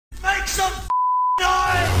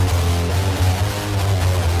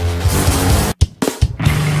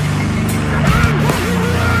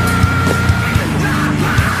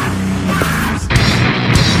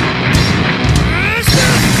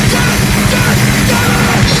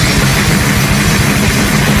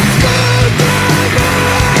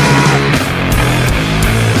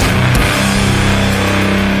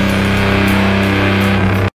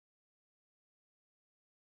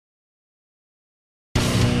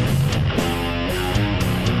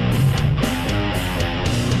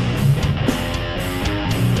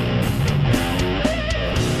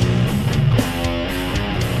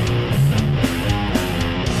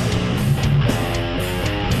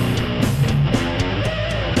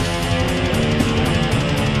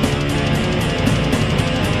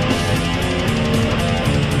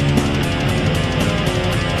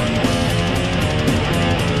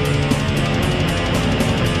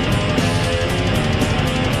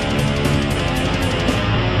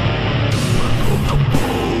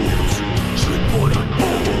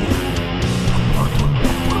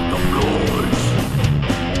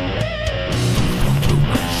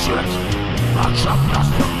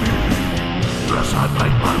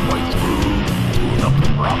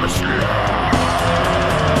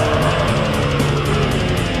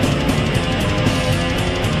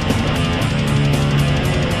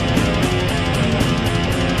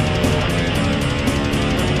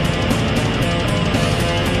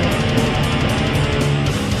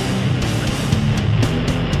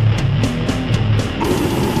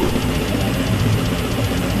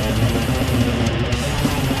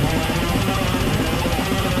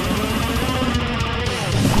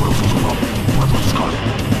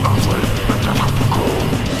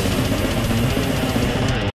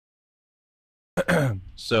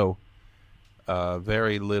So,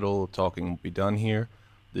 very little talking will be done here.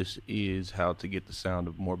 This is how to get the sound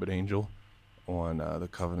of Morbid Angel on the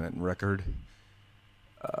Covenant record.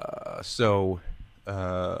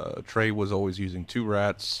 Trey was always using 2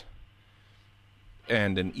 rats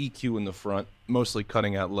and an EQ in the front, mostly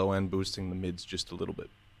cutting out low end, boosting the mids just a little bit.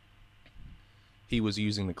 He was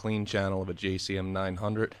using the clean channel of a JCM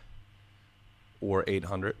 900 or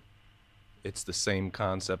 800. It's the same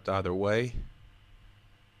concept either way.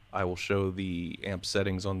 I will show the amp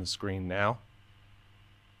settings on the screen now.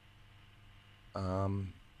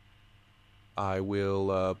 I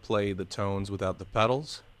will play the tones without the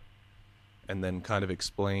pedals and then kind of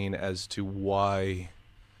explain as to why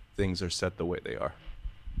things are set the way they are.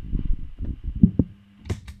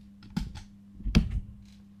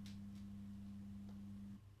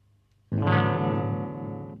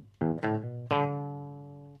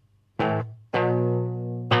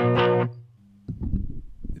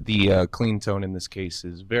 The clean tone in this case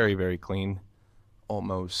is very, very clean,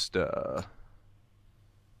 almost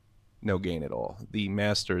no gain at all. The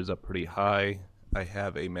master is up pretty high. I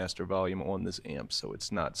have a master volume on this amp, so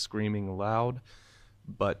it's not screaming loud,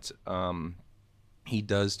 but he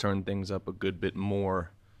does turn things up a good bit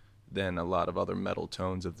more than a lot of other metal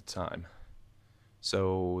tones of the time.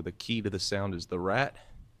 So the key to the sound is the rat.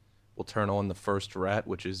 We'll turn on the first rat,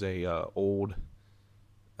 which is a old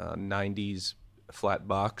 90s flat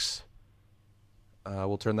box.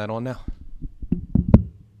 We'll turn that on now.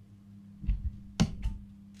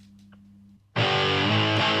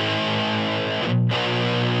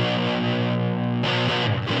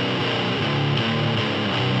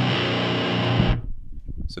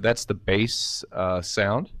 So that's the bass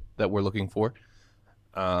sound that we're looking for.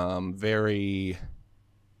 Very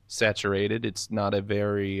saturated. It's not a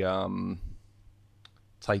very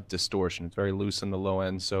tight distortion. It's very loose in the low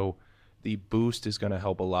end, so the boost is going to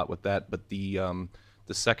help a lot with that. But the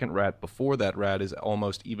second rat before that rat is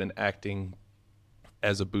almost even acting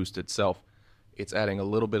as a boost itself. It's adding a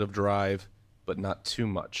little bit of drive, but not too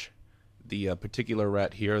much. The particular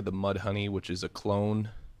rat here, the Mudhoney, which is a clone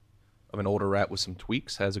of an older rat with some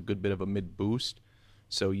tweaks, has a good bit of a mid boost.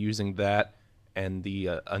 So using that and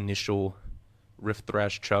the initial Riff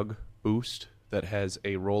Thrash Chug boost that has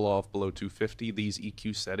a roll off below 250, these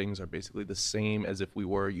EQ settings are basically the same as if we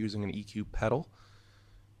were using an EQ pedal.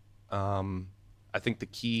 I think the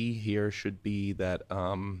key here should be that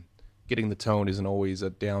getting the tone isn't always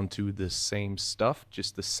down to the same stuff,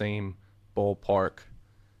 just the same ballpark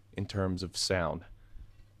in terms of sound.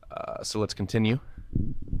 So let's continue.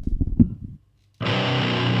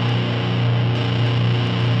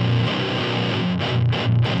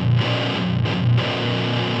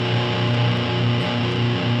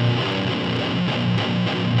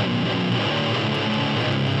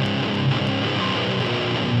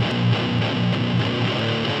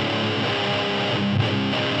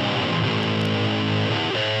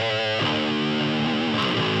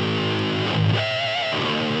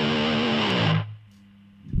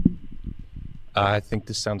 I think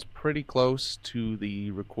this sounds pretty close to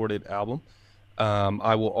the recorded album.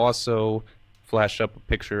 I will also flash up a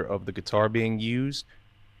picture of the guitar being used.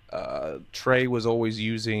 Trey was always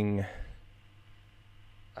using,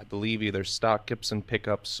 I believe, either stock Gibson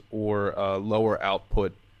pickups or lower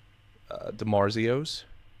output DiMarzios.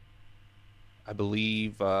 I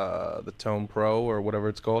believe the Tone Pro or whatever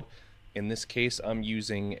it's called. In this case, I'm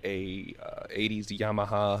using a 80s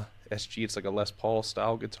Yamaha SG. It's like a Les Paul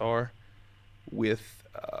style guitar with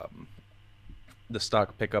the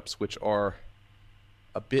stock pickups, which are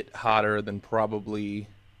a bit hotter than probably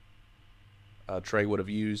Trey would have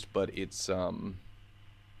used, but it's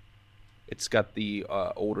got the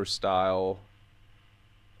older style,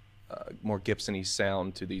 more Gibson-y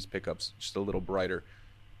sound to these pickups, just a little brighter.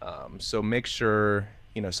 So make sure,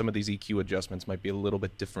 some of these EQ adjustments might be a little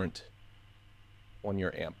bit different on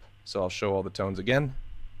your amp. So I'll show all the tones again.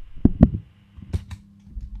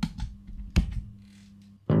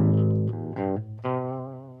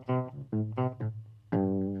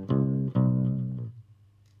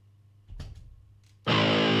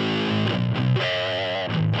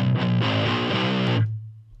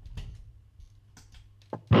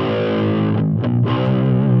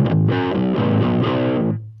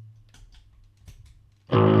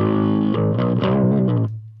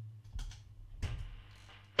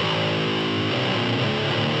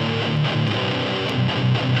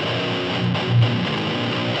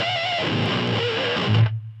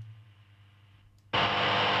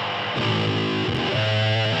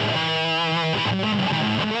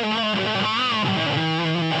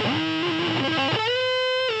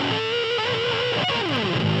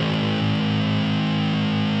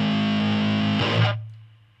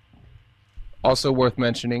 Also worth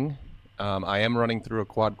mentioning, I am running through a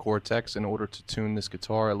Quad Cortex in order to tune this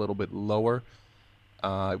guitar a little bit lower.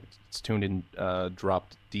 It's tuned in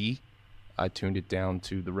dropped D. I tuned it down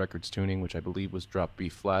to the record's tuning, which I believe was drop B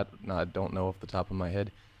flat. No, I don't know off the top of my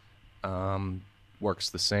head. Works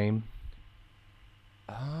the same.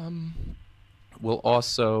 We'll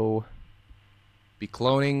also be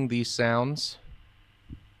cloning these sounds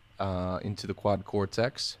into the Quad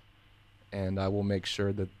Cortex, and I will make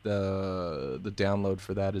sure that the download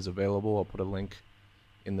for that is available. I'll put a link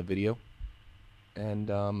in the video. And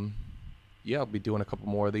yeah, I'll be doing a couple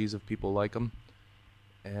more of these if people like them.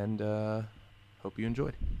 And hope you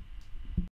enjoyed.